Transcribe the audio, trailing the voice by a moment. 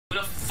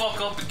fuck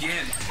up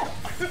again.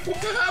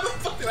 How the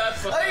fuck did I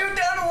fuck Oh, you're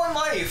down to 1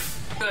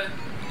 life. Okay,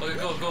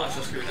 go. I'm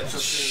so screwed. I'm so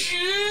screwed.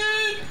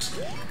 Shit!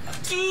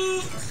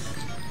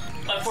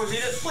 Platforms,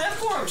 eat it.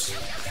 Platforms.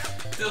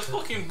 Those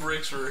fucking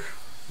bricks were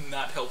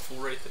not helpful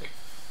right there.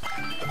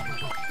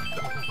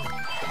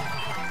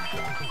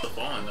 The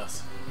ball on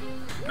us.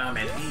 Nah,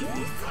 man, he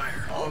need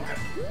fire. Oh,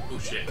 okay. Oh,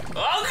 shit.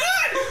 Oh,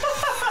 God!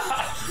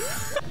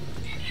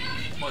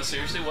 What,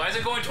 seriously? Why is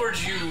it going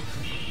towards you?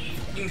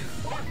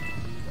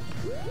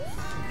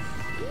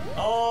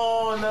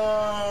 Oh,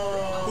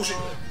 no. Oh, shit.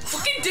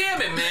 Fucking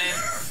damn it, man!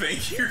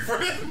 Thank you for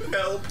the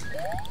help.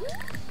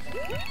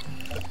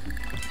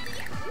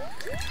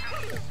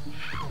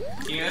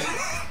 Yeah.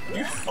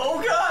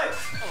 Oh, God.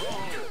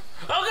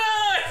 Oh,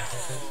 God!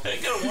 I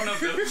got one of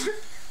them.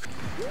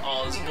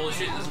 Oh, this is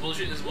bullshit, this is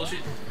bullshit, this is bullshit.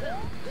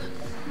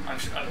 I'm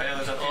sure. I bet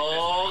there's a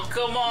Oh,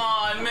 come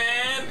on,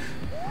 man!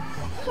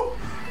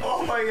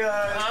 Oh, my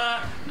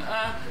God.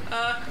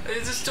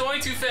 It's just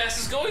going too fast,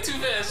 it's going too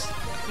fast.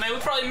 Man, we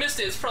probably missed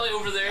it, it's probably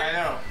over there. I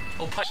know.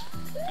 Oh,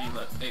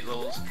 8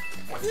 levels.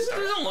 This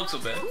don't look so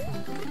bad.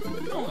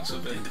 It don't look so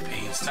bad. The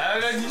pains.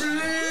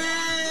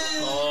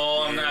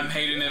 Oh, I'm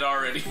hating it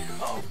already.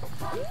 Oh.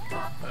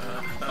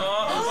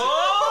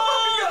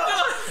 Oh,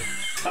 God!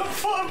 The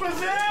fuck was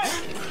that?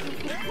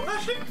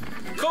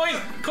 Coin!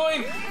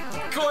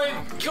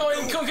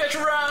 Come catch a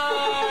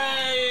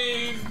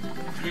ride!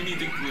 We have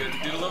to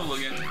do the level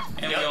again.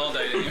 And we all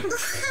died again.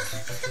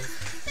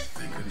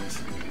 Thank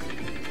goodness.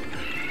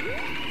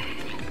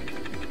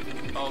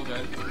 Oh,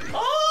 God.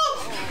 Oh!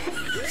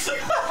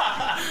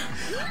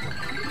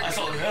 I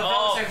saw the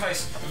Oh.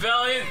 sacrifice.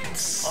 Valiant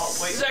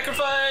wait.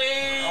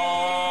 sacrifice!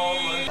 Oh,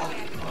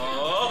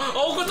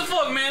 Oh, what the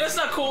fuck, man? That's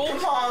not cool.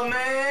 come on,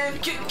 man.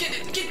 Get.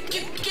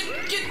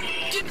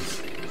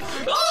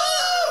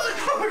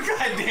 Oh,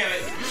 God damn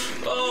it.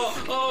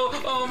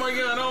 Oh my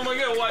God,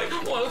 why?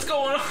 What's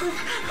going on?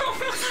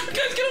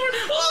 Guys, get over it!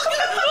 Oh,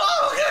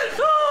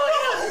 God!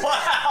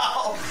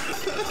 Wow.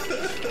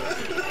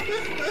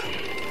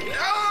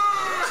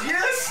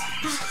 Yes.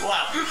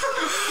 Wow.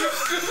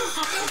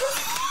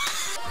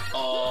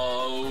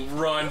 Oh,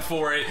 run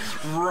for it!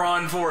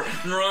 Run for it!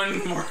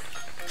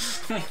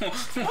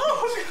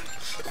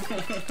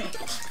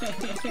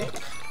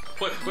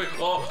 Wait,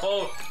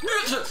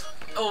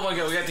 oh my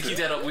God, we have to keep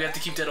that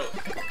up,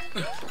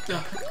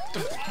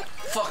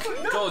 Fuck,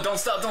 go, don't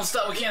stop,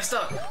 we can't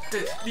stop.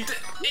 Eat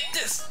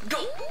this,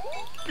 go.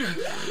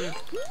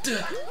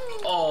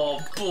 Oh,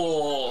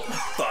 bull.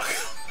 Fuck.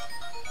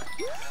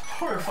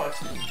 We're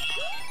fucked.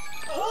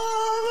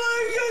 Oh my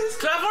God.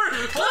 Platform!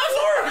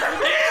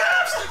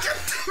 Yes!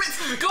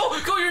 Go,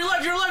 you're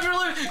alive. Platform.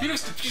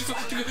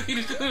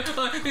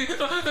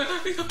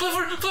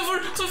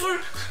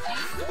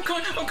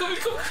 I'm coming.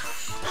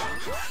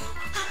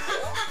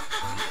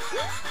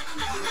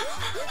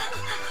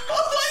 Oh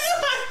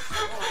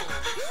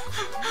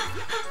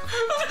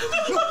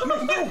my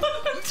God.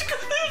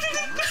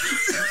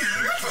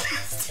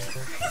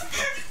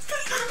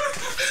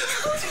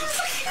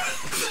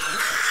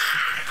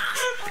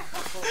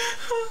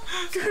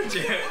 Good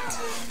shit.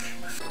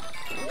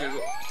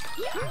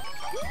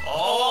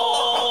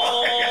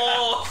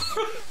 Oh!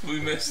 We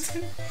missed.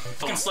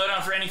 Fucking slow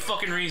down for any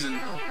fucking reason.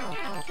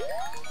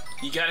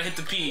 You gotta hit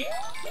the P.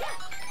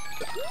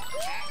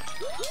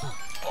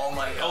 Oh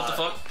my God. Oh, what the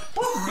fuck?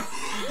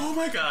 Oh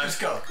my God. Let's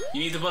go. You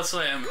need the butt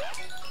slam.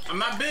 I'm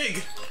not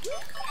big.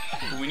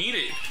 We need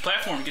it.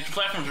 Platform. Get your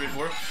platforms ready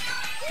for it.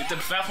 Get the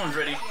platforms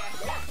ready.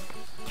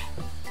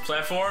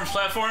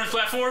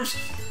 Platforms.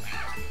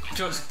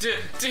 Just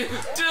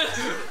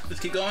Let's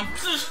keep going.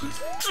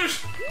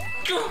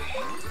 Go.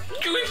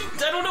 I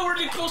don't know where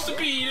they're supposed to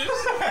be. No.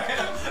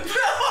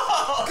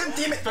 God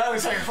damn it. That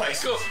was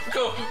sacrifice. Go.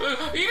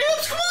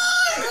 Enos, come on!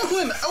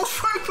 Owen, I was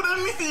trying to put it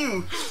underneath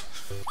you.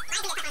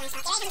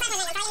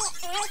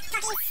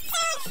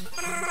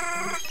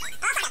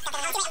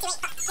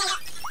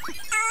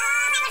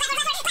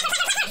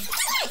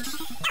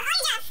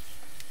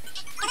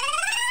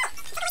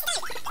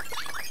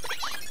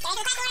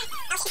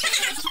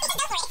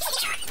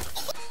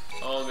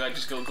 Oh God,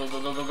 just go.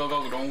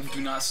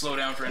 Do not slow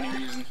down for any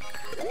reason.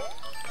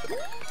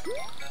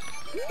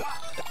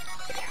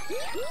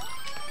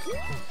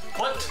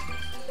 What?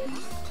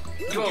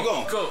 Go.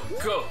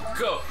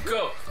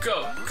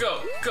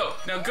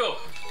 Now go.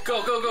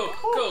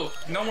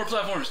 No more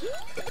platforms.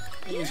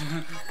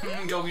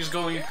 Go, just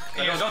go.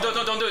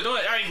 Don't do it.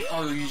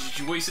 Oh, you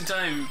wasted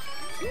time.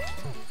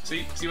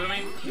 See what I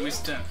mean? You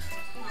wasted time.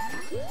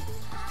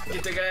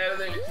 Get that guy out of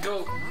there.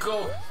 Go.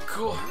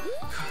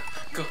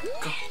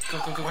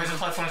 Where's the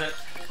platforms at?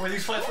 Where are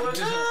these platforms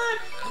at?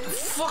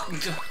 Fuck.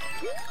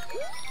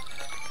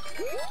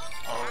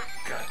 Oh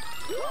God.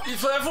 These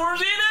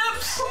platforms ain't up.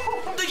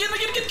 Get.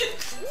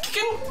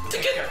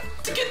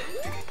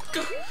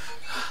 Go.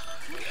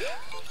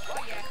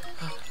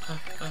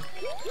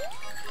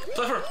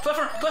 Platform.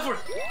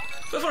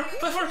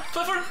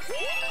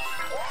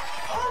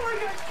 Oh my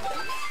God.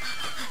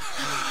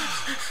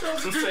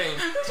 That's insane.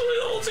 That's only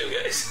level 2,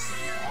 guys.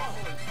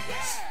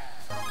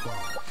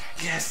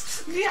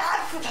 Yes.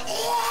 Yes.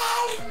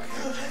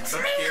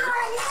 Up here.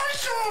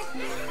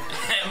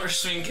 Hammer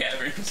Swing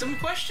Cavern. Some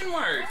question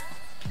mark.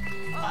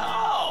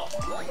 Oh.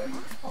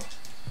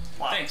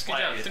 Wow. Thanks. Good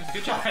job.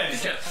 Good job.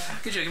 Good job.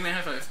 Good job. Give me a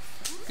high five.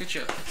 Good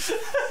job.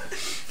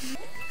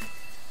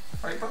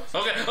 Right, bro?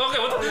 Okay. Okay.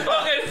 What the?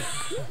 Okay.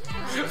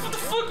 What the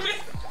fuck, man?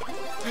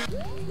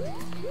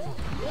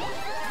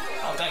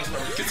 Oh, thanks, bro.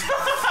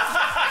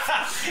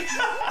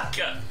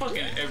 Got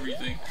fucking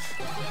everything.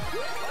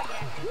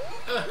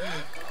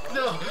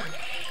 No.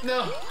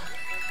 No.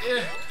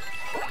 Yeah.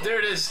 There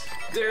it is.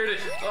 There it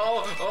is.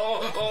 Oh,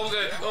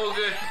 good. Oh,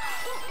 good.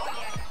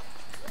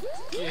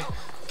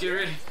 Get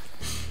ready.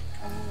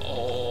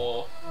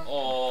 Oh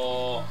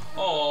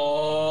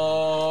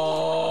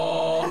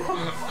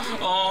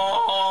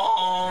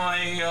my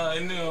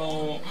god,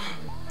 no.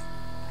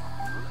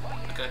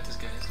 I got this,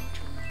 guys.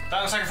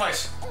 Final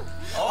sacrifice.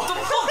 What the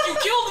fuck? You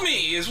killed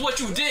me, is what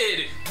you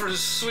did for the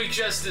sweet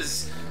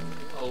justice.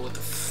 Oh, what the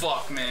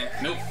fuck, man?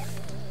 Nope.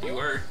 You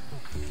were.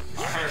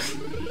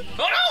 Oh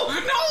no!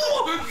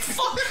 No!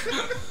 Fuck!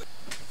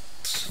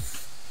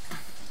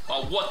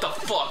 Oh, what the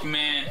fuck,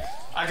 man?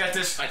 I got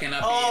this. I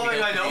cannot be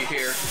any help for you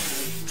here.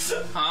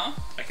 Huh?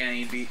 I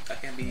can't be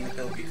any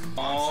help you.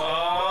 Oh!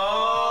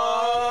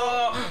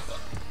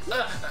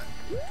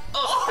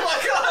 Oh my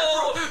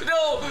god!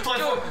 No!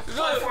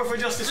 Platform for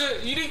justice.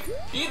 You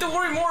need to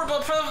worry more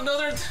about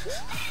another.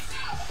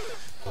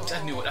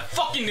 I knew it. I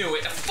fucking knew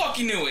it. I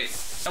fucking knew it.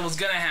 That was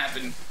gonna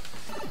happen.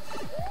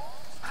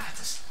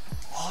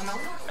 Oh no!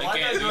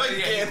 Again, you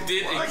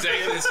did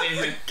exactly the same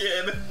thing.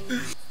 Again.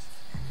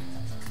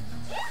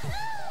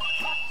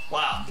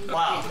 Wow!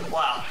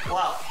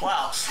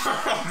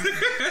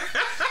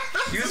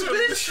 You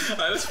bitch!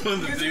 I just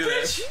wanted to do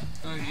that.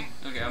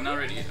 Okay, I'm not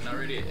ready yet.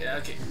 Yeah,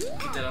 okay,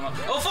 get that out.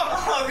 Oh fuck!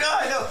 Oh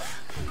god, no!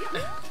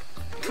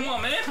 Come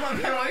on, man! Come on,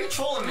 man, why are you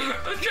trolling me? I'm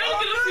trying to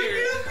get up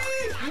here.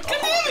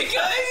 Come on,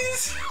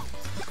 guys!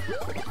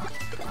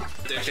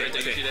 There, see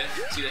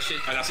that shit?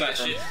 I got that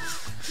shit.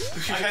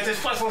 I got this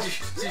platform. Go.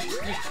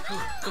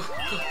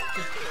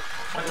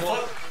 What the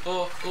fuck?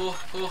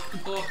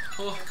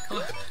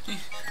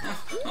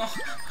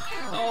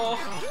 Oh,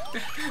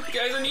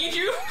 guys, I need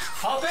you.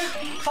 Pop it!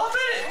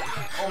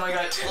 Oh my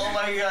god!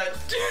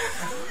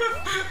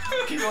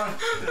 Keep going.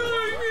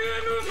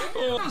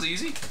 Oh, that was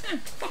easy.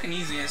 Fucking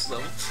easy ass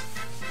level.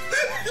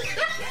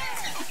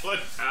 What?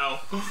 Ow.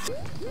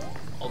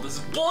 All this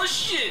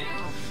bullshit.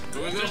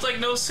 There's like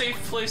no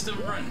safe place to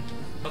run.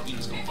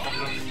 Enos gonna fuck it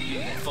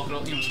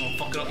up. Enos gonna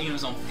fuck it up.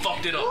 Enos gonna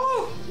fuck it up.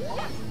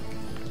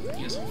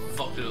 Enos gonna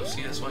fuck it up.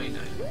 See, that's why he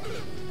died.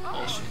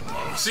 Oh shit.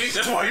 See,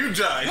 that's why you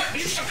died.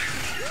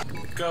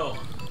 Go.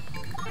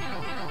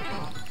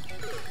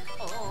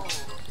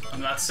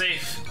 I'm not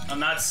safe.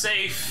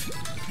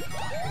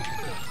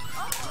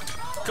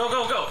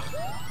 Go.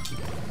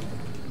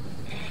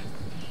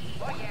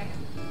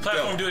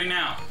 Platform duty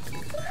now.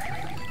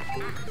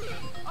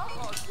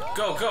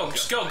 Go.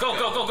 Just go.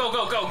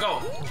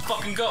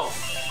 Fucking go.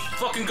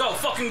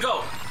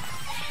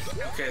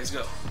 Okay, let's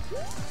go.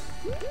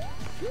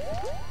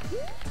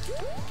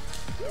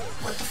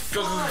 What the fuck?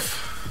 Go. Oh,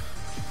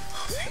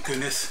 thank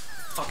goodness.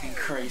 Fucking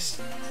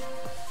Christ.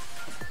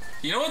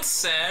 You know what's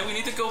sad? We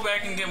need to go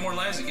back and get more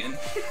lives again.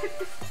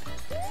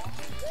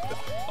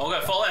 Oh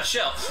god, fall that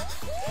shell.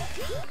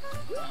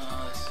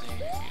 Let's see.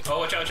 Oh,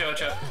 watch out.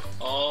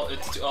 Oh,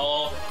 it's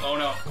oh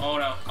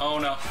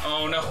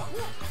no.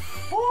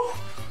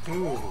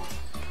 Ooh.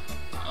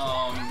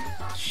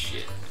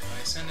 Shit. Am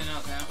I sending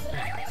out that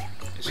way?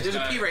 But there's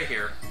a P right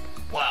here.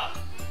 Wow.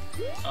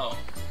 Oh.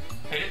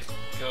 Hit it.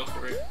 Go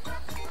for it.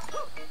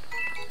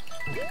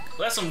 Well,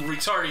 that's some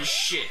retarded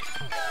shit.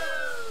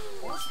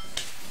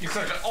 You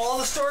collected all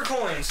the store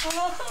coins.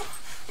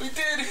 We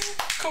did it.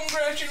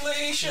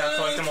 Congratulations. Now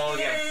collect them all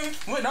again.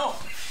 Wait, no.